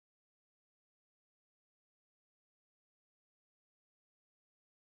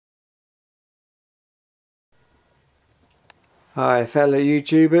Hi fellow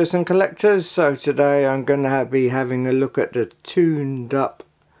YouTubers and collectors, so today I'm going to be having a look at the tuned up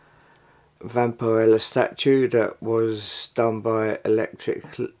Vampirella statue that was done by Electric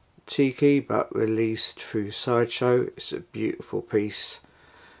Tiki but released through Sideshow. It's a beautiful piece,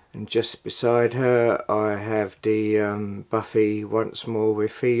 and just beside her I have the Buffy Once More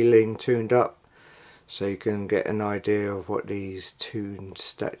with Feeling tuned up, so you can get an idea of what these tuned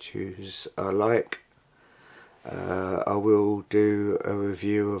statues are like. I will do a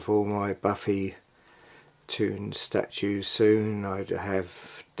review of all my Buffy tuned statues soon. I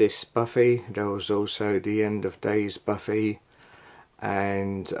have this Buffy, there was also the End of Days Buffy,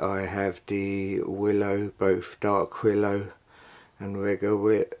 and I have the Willow, both Dark Willow and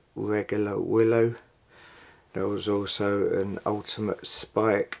regular Willow. There was also an Ultimate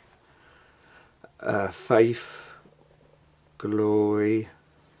Spike, Faith, Glory,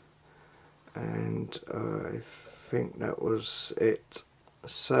 and I think that was it.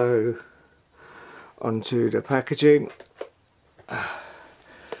 So onto the packaging.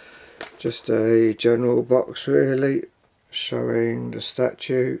 Just a general box really, showing the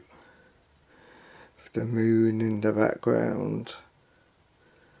statue with the moon in the background.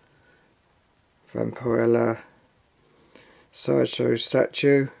 Vampirella Sideshow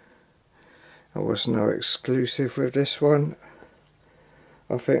statue. There was no exclusive with this one.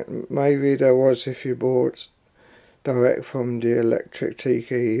 I think maybe there was if you bought direct from the Electric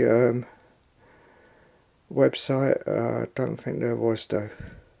Tiki website. I don't think there was though.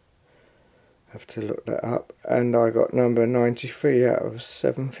 Have to look that up. And I got number 93 out of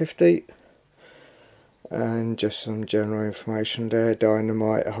 750. And just some general information there.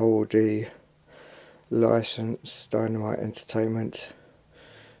 Dynamite hold the license, Dynamite Entertainment,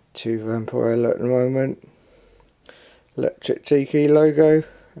 to Vampirella at the moment. Electric Tiki logo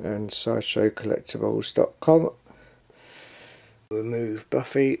and SideshowCollectibles.com. Remove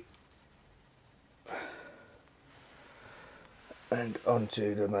Buffy and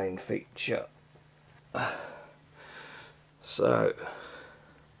onto the main feature. So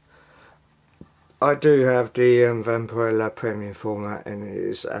I do have the Vampirella premium format, and it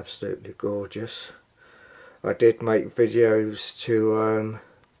is absolutely gorgeous. I did make videos to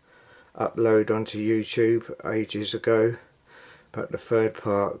upload onto YouTube ages ago, but the third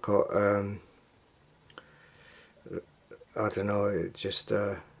part got I don't know, it just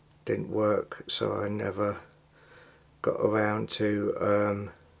didn't work, so I never got around to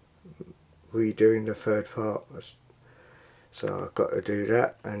redoing the third part. So I've got to do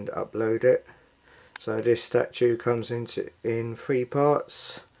that and upload it. So this statue comes in 3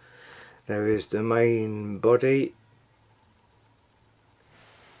 parts. There is the main body.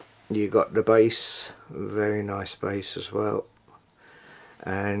 You got the base, very nice base as well,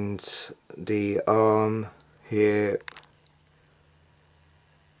 and the arm here,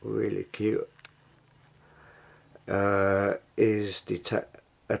 really cute, is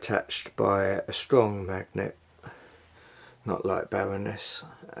attached by a strong magnet, not like Baroness,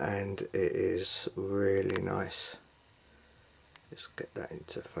 and it is really nice. Let's get that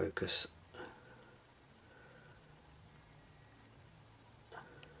into focus.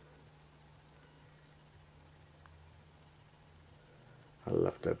 I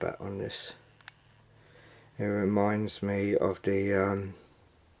love the back on this. It reminds me of the I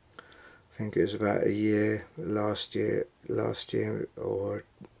think it was about a year, last year or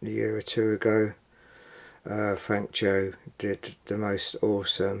a year or two ago, Frank Joe did the most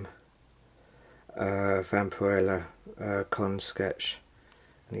awesome Vampirella con sketch,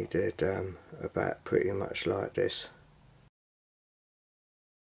 and he did about pretty much like this.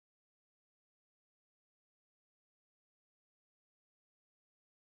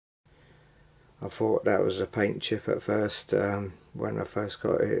 I thought that was a paint chip at first when I first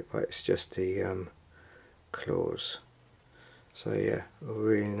got it, but it's just the claws. So yeah, a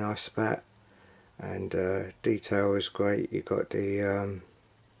really nice bat, and detail is great. You got the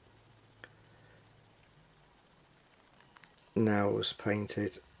nails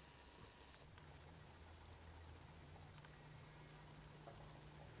painted.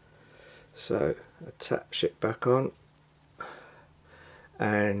 So attach it back on,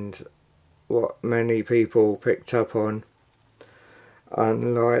 and what many people picked up on,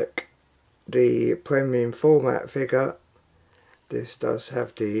 unlike the premium format figure, this does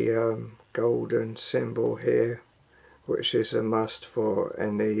have the golden symbol here, which is a must for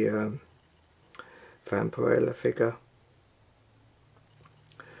any Vampirella figure.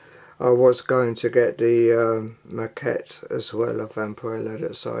 I was going to get the maquette as well of Vampirella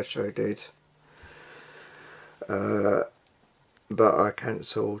that Sideshow did, but I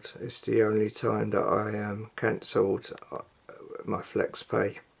cancelled. It's the only time that I cancelled my flex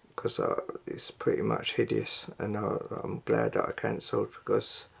pay, because it's pretty much hideous, and I'm glad that I cancelled,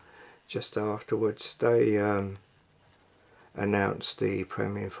 because just afterwards they announced the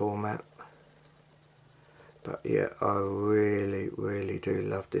premium format. But yeah, I really do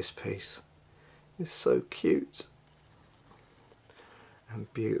love this piece. It's so cute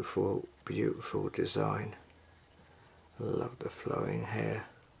and beautiful design. I love the flowing hair.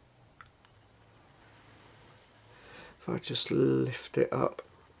 If I just lift it up,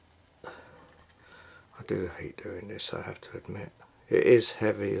 I do hate doing this, I have to admit. It is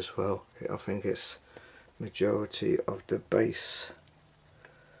heavy as well. I think it's majority of the base.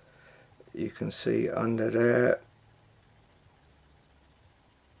 You can see under there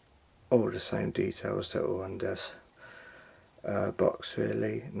all the same details that were on this box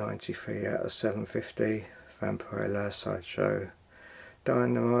really. 93 out of 750. Vampirella, Sideshow,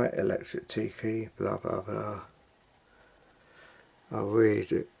 Dynamite, Electric Tiki, blah blah blah. I really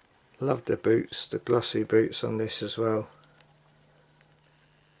do love the boots, the glossy boots on this as well.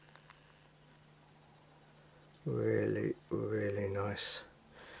 Really nice.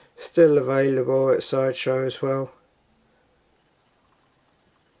 Still available at Sideshow as well.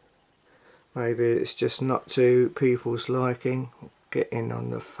 Maybe it's just not to people's liking, getting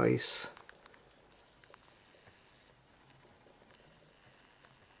on the face.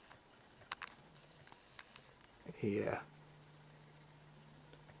 Yeah,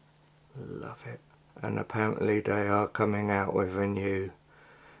 love it. And apparently they are coming out with a new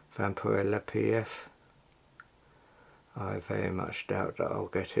Vampirella PF. I very much doubt that I'll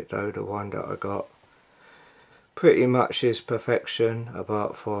get it though. The one that I got pretty much is perfection,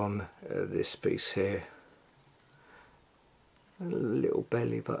 apart from this piece here. A little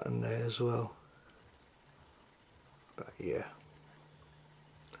belly button there as well. But yeah,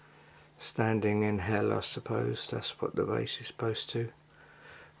 standing in hell, I suppose. That's what the base is supposed to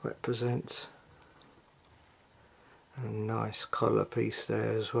represent. And a nice collar piece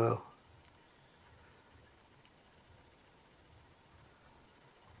there as well.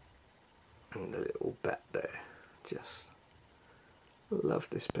 And the little bat there. Just love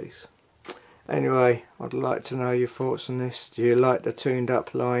this piece. Anyway, I'd like to know your thoughts on this. Do you like the Tooned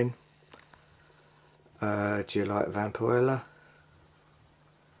Up line? Do you like Vampirella?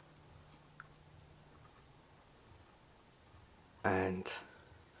 And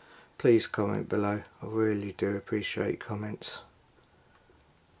please comment below. I really do appreciate comments.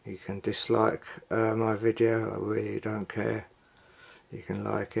 You can dislike my video, I really don't care. You can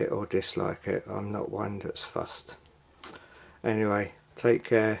like it or dislike it. I'm not one that's fussed. Anyway, take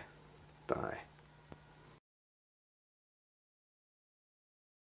care. Bye.